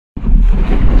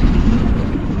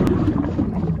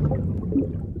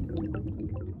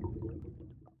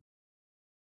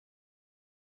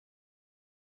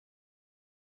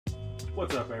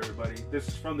What's up, everybody? This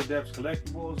is from the Depths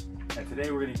Collectables, and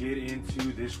today we're going to get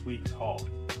into this week's haul.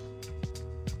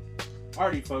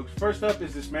 Alrighty, folks, first up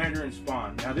is this Mandarin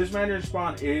Spawn. Now, this Mandarin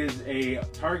Spawn is a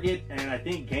Target and I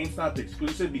think GameStop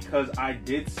exclusive because I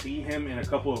did see him in a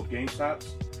couple of GameStops,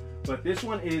 but this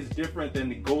one is different than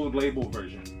the gold label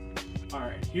version.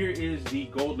 Alright, here is the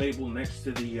gold label next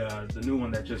to the new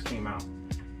one that just came out.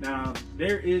 Now,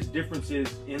 there is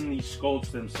differences in the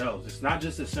sculpts themselves. It's not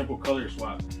just a simple color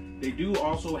swap. They do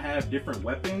also have different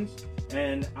weapons,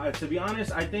 and to be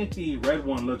honest, I think the red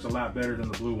one looks a lot better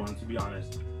than the blue one, to be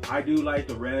honest. I do like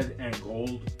the red and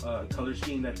gold color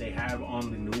scheme that they have on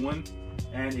the new one,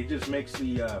 and it just makes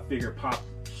the figure pop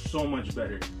so much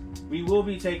better. We will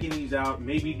be taking these out,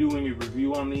 maybe doing a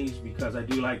review on these, because I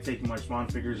do like taking my Spawn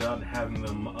figures out and having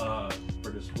them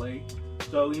for display.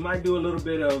 So we might do a little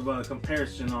bit of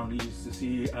comparison on these to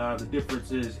see the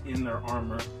differences in their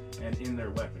armor and in their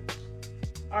weapons.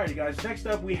 Alrighty guys, next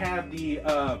up we have the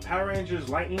Power Rangers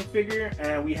Lightning figure,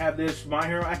 and we have this My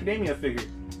Hero Academia figure.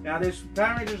 Now this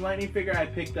Power Rangers Lightning figure I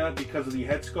picked up because of the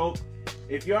head sculpt.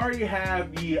 If you already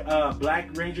have the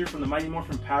Black Ranger from the Mighty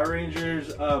Morphin Power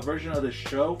Rangers version of the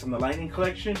show from the Lightning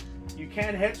collection, you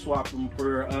can head swap them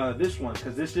for this one,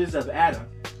 because this is of Adam.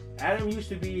 Adam used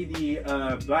to be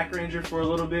the Black Ranger for a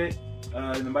little bit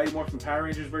in the Mighty Morphin Power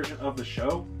Rangers version of the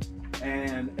show.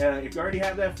 And if you already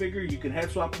have that figure, you can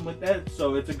head swap him with that.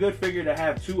 So it's a good figure to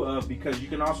have two of, because you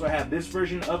can also have this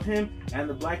version of him and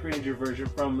the Black Ranger version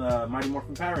from Mighty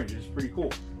Morphin Power Rangers. Pretty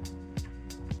cool.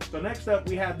 So next up,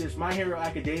 we have this My Hero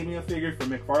Academia figure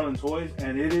from McFarlane Toys,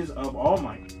 and it is of All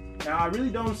Might. Now, I really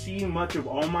don't see much of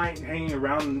All Might hanging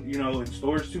around, in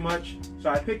stores too much. So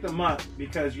I picked them up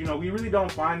because, we really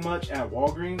don't find much at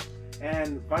Walgreens.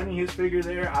 And finding his figure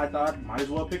there, I thought might as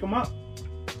well pick him up.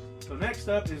 So next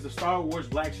up is the Star Wars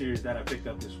Black Series that I picked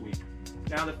up this week.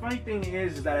 Now the funny thing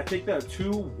is that I picked up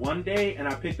two one day and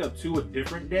I picked up two a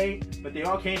different day, but they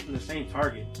all came from the same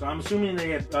Target. So I'm assuming they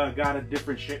had got a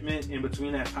different shipment in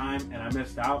between that time and I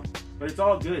missed out. But it's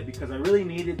all good because I really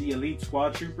needed the Elite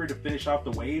Squad Trooper to finish off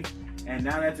the wave, and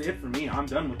now that's it for me. I'm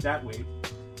done with that wave.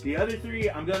 The other three,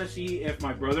 I'm going to see if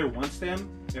my brother wants them.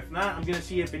 If not, I'm going to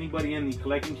see if anybody in the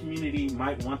collecting community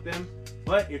might want them.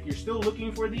 But if you're still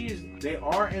looking for these, they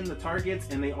are in the Targets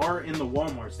and they are in the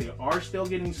Walmarts. They are still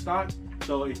getting stocked.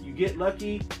 So if you get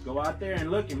lucky, go out there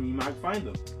and look and you might find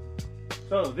them.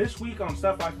 So this week on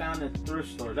stuff I found at the thrift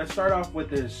store, let's start off with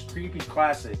this Creepy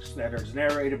Classics that is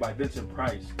narrated by Vincent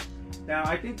Price. Now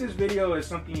I think this video is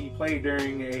something you play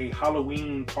during a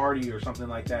Halloween party or something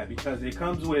like that, because it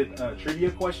comes with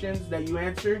trivia questions that you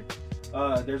answer.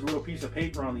 There's a little piece of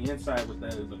paper on the inside with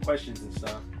the questions and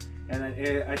stuff. And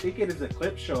I think it is a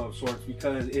clip show of sorts,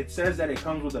 because it says that it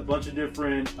comes with a bunch of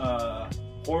different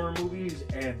horror movies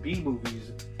and B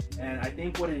movies. And I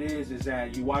think what it is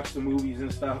that you watch the movies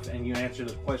and stuff and you answer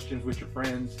the questions with your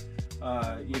friends.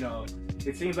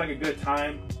 It seems like a good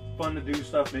time, fun to do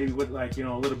stuff, maybe with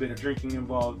a little bit of drinking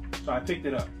involved. So I picked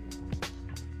it up.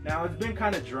 Now it's been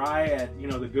kind of dry at the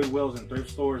Goodwills and thrift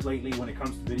stores lately when it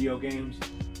comes to video games.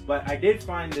 But I did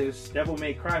find this Devil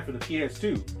May Cry for the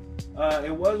PS2.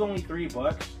 It was only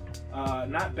 $3.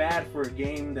 Not bad for a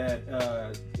game that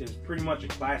is pretty much a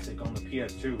classic on the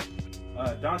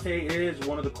PS2. Dante is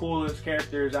one of the coolest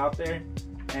characters out there,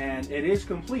 and it is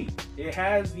complete. It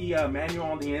has the manual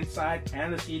on the inside,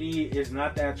 and the CD is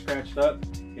not that scratched up.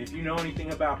 If you know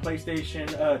anything about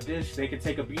PlayStation discs, they can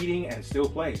take a beating and still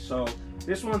play. So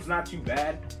this one's not too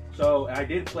bad. So I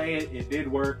did play it, it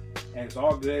did work, and it's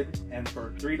all good. And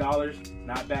for $3,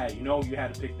 not bad. You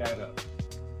had to pick that up.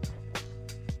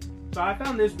 So I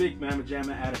found this big Mamma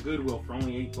Jamma at a Goodwill for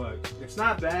only $8. It's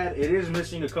not bad. It is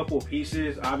missing a couple of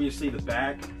pieces. Obviously the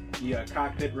back, the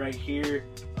cockpit right here,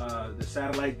 the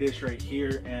satellite dish right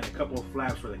here, and a couple of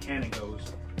flaps where the cannon goes.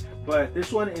 But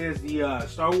this one is the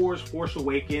Star Wars Force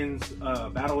Awakens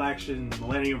Battle Action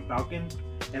Millennium Falcon.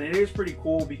 And it is pretty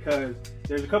cool because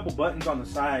there's a couple buttons on the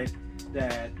side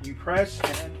that you press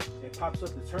and it pops up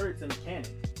the turrets and the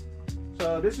cannon.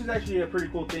 So this is actually a pretty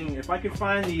cool thing. If I can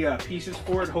find the pieces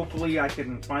for it, hopefully I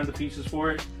can find the pieces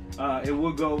for it. It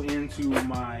will go into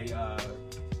my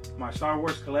my Star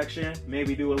Wars collection.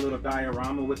 Maybe do a little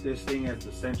diorama with this thing as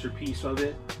the centerpiece of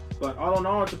it. But all in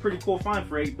all, it's a pretty cool find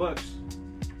for $8.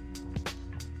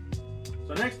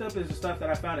 So next up is the stuff that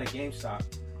I found at GameStop.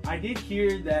 I did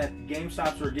hear that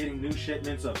GameStops were getting new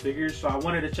shipments of figures, so I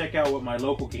wanted to check out what my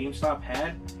local GameStop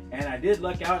had, and I did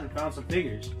luck out and found some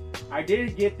figures. I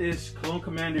did get this Clone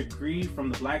Commander Greed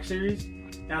from the Black Series.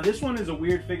 Now this one is a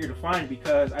weird figure to find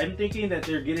because I'm thinking that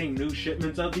they're getting new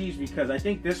shipments of these, because I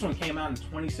think this one came out in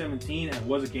 2017 and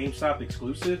was a GameStop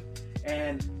exclusive.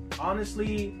 And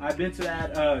honestly, I've been to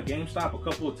that GameStop a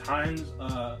couple of times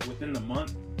within the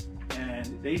month,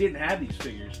 and they didn't have these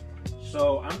figures.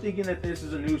 So I'm thinking that this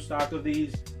is a new stock of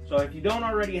these. So if you don't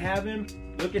already have him,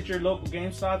 look at your local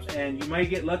GameStops and you might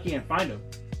get lucky and find him.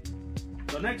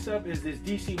 So next up is this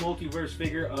DC Multiverse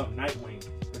figure of Nightwing.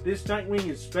 But this Nightwing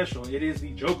is special. It is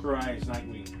the Jokerized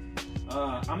Nightwing.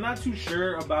 I'm not too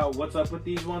sure about what's up with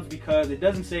these ones because it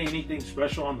doesn't say anything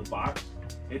special on the box.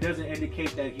 It doesn't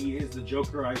indicate that he is the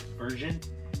Jokerized version.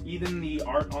 Even the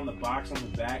art on the box on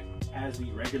the back has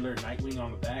the regular Nightwing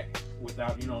on the back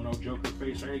without, you know, no Joker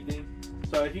face or anything.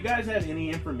 So if you guys have any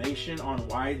information on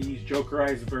why these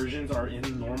Jokerized versions are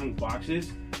in normal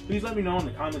boxes, please let me know in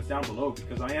the comments down below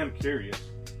because I am curious.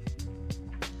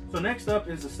 So next up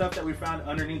is the stuff that we found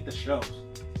underneath the shelves.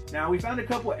 Now we found a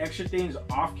couple extra things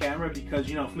off camera because,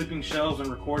 you know, flipping shelves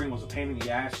and recording was a pain in the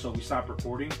ass, so we stopped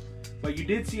recording. But you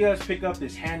did see us pick up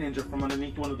this hand ninja from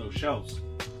underneath one of those shelves.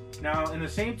 Now in the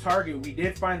same Target, we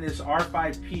did find this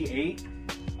R5P8.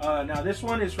 Now this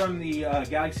one is from the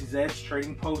Galaxy's Edge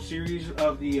Trading Post series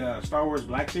of the Star Wars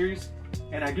Black series.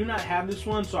 And I do not have this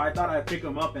one, so I thought I'd pick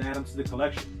them up and add them to the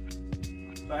collection.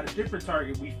 So at a different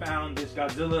Target, we found this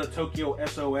Godzilla Tokyo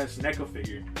SOS NECA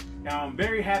figure. Now I'm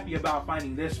very happy about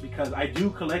finding this because I do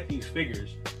collect these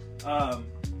figures.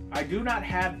 I do not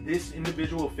have this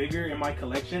individual figure in my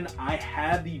collection. I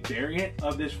have the variant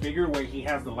of this figure where he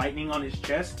has the lightning on his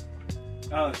chest.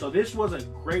 So this was a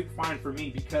great find for me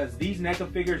because these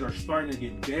NECA figures are starting to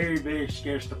get very, very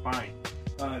scarce to find.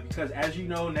 Because as you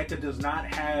know, NECA does not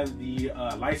have the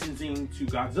licensing to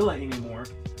Godzilla anymore.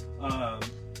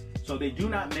 So they do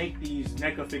not make these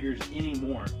NECA figures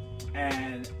anymore.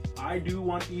 And I do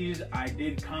want these. I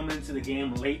did come into the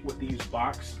game late with these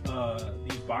boxes,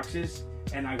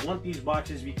 and I want these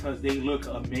boxes because they look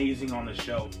amazing on the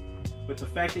shelf. But the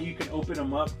fact that you can open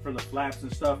them up for the flaps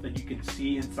and stuff that you can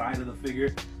see inside of the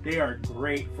figure, they are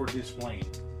great for displaying.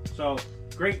 So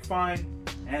great find,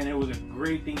 and it was a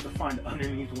great thing to find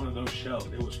underneath one of those shelves.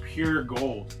 It was pure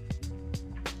gold.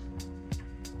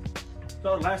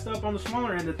 So last up on the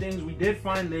smaller end of things, we did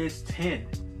find this tin.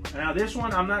 Now this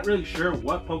one, I'm not really sure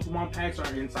what Pokemon packs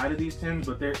are inside of these tins,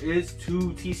 but there is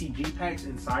 2 TCG packs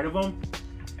inside of them.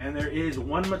 And there is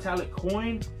 1 metallic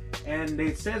coin, and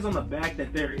it says on the back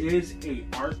that there is a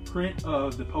art print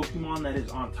of the Pokemon that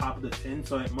is on top of the tin,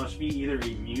 so it must be either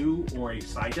a Mew or a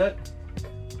Psyduck.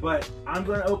 But I'm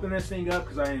going to open this thing up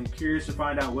because I am curious to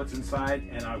find out what's inside,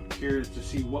 and I'm curious to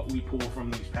see what we pull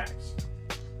from these packs.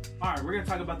 Alright, we're going to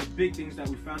talk about the big things that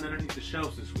we found underneath the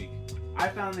shelves this week. I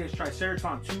found this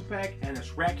Triceratops 2-pack and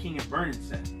this Rat King and Burning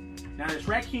set. Now this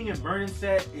Rat King and Burning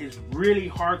set is really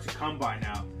hard to come by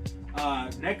now.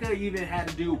 NECA even had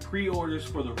to do pre-orders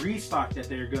for the restock that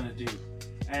they're going to do.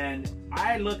 And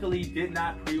I luckily did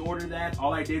not pre-order that.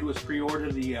 All I did was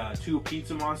pre-order the 2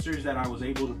 Pizza Monsters that I was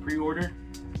able to pre-order.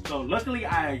 So luckily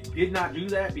I did not do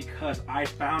that because I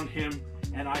found him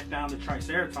and I found the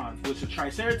Triceratops, which the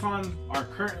Triceratops are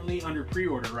currently under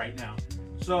pre-order right now.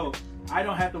 So I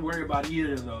don't have to worry about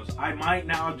either of those. I might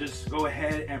now just go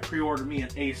ahead and pre-order me an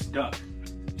Ace Duck.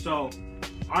 So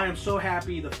I am so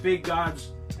happy. The Fig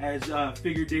Gods, as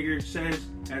Figure Digger says,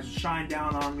 has shined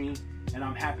down on me, and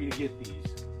I'm happy to get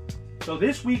these. So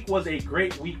this week was a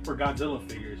great week for Godzilla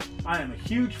figures. I am a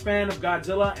huge fan of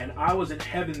Godzilla, and I was in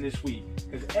heaven this week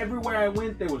because everywhere I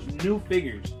went there was new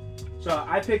figures. So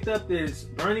I picked up this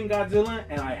Burning Godzilla,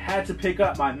 and I had to pick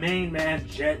up my main man,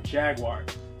 Jet Jaguar.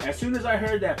 As soon as I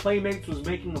heard that Playmates was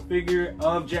making a figure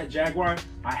of Jet Jaguar,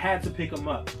 I had to pick him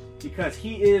up because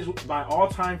he is my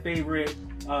all-time favorite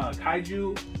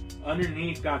Kaiju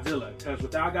underneath Godzilla. Because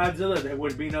without Godzilla, there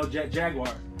would be no Jet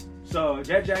Jaguar. So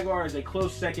Jet Jaguar is a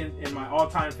close second in my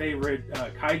all-time favorite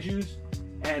Kaijus.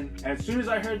 And as soon as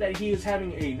I heard that he is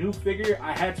having a new figure,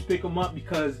 I had to pick him up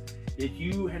because if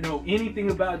you know anything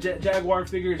about Jet Jaguar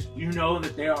figures, you know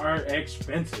that they are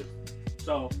expensive.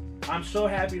 So I'm so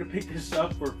happy to pick this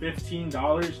up for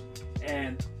 $15,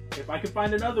 and if I could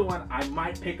find another one, I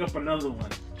might pick up another one,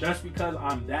 just because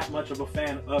I'm that much of a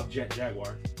fan of Jet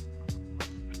Jaguar.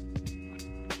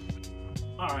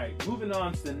 Alright, moving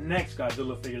on to the next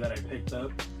Godzilla figure that I picked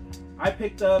up. I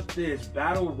picked up this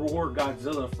Battle Roar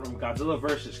Godzilla from Godzilla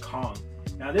vs. Kong.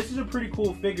 Now this is a pretty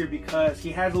cool figure because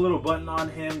he has a little button on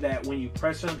him that when you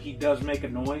press him, he does make a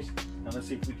noise. Now let's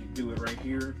see if we can do it right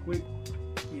here quick.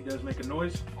 He does make a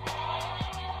noise.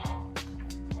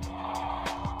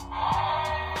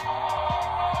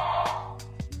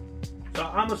 So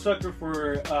I'm a sucker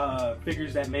for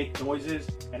figures that make noises,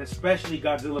 and especially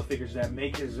Godzilla figures that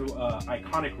make his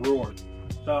iconic roar.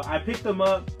 So I picked him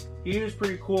up. He is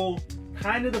pretty cool.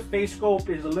 kind of the face sculpt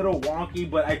is a little wonky,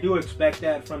 but I do expect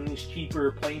that from these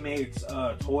cheaper Playmates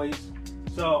toys.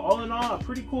 So all in all, a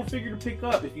pretty cool figure to pick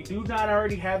up. If you do not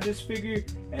already have this figure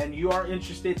and you are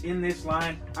interested in this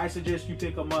line, I suggest you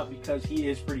pick him up because he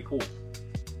is pretty cool.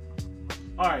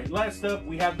 Alright, last up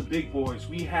we have the big boys.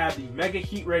 We have the Mega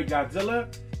Heat Ray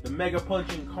Godzilla, the Mega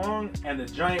Punching Kong, and the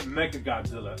Giant Mega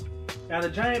Godzilla. Now the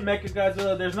Giant Mega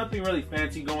Godzilla, there's nothing really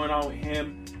fancy going on with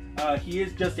him. He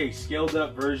is just a scaled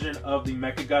up version of the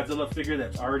Mega Godzilla figure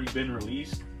that's already been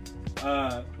released.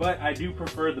 But I do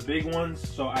prefer the big ones,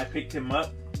 so I picked him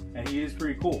up, and he is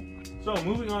pretty cool. So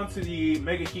moving on to the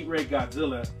Mega Heat Ray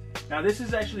Godzilla. Now this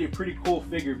is actually a pretty cool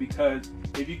figure because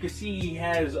if you can see, he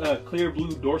has clear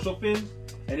blue dorsal fins,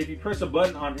 and if you press a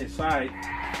button on his side,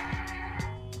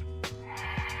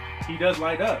 he does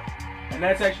light up. And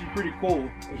that's actually pretty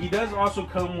cool. He does also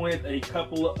come with a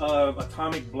couple of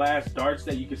atomic blast darts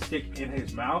that you can stick in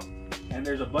his mouth, and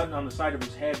there's a button on the side of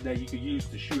his head that you could use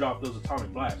to shoot off those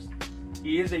atomic blasts.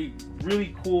 He is a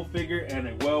really cool figure and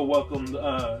a well-welcomed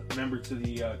member to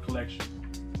the collection.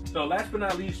 So last but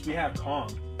not least, we have Kong.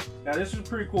 Now this is a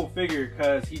pretty cool figure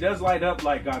because he does light up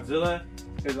like Godzilla.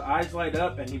 His eyes light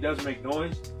up and he does make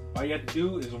noise. All you have to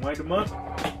do is wind him up.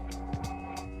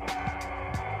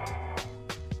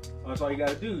 That's all you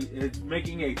gotta do. It's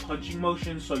making a punching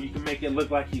motion, so you can make it look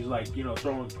like he's like, you know,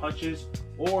 throwing punches,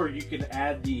 or you can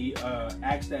add the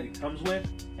axe that it comes with,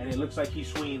 and it looks like he's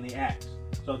swinging the axe.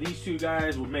 So these two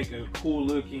guys would make a cool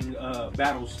looking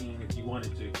battle scene if you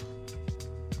wanted to.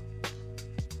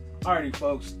 Alrighty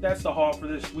folks, that's the haul for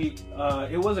this week.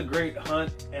 It was a great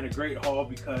hunt and a great haul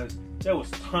because there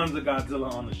was tons of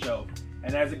Godzilla on the shelf.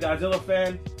 And as a Godzilla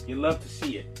fan, you love to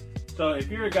see it. So if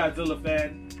you're a Godzilla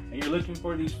fan and you're looking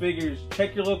for these figures,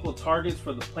 check your local Targets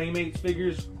for the Playmates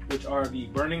figures, which are the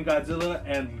Burning Godzilla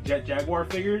and the Jet Jaguar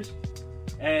figures.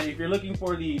 And if you're looking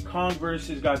for the Kong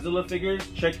versus Godzilla figures,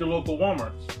 check your local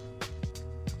Walmarts.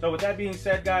 So with that being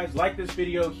said, guys, like this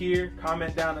video here,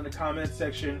 comment down in the comment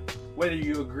section whether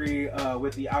you agree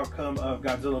with the outcome of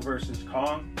Godzilla versus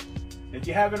Kong. If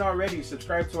you haven't already,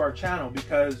 subscribe to our channel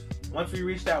because once we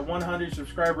reach that 100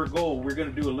 subscriber goal, we're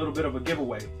going to do a little bit of a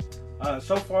giveaway.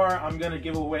 So far, I'm going to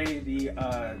give away the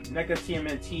NECA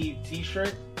TMNT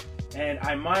t-shirt, and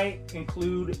I might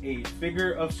include a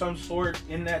figure of some sort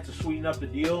in that to sweeten up the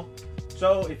deal.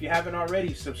 So if you haven't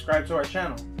already, subscribe to our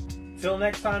channel. Till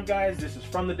next time, guys, this is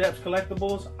from the Depths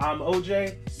Collectables. I'm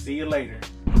OJ. See you later.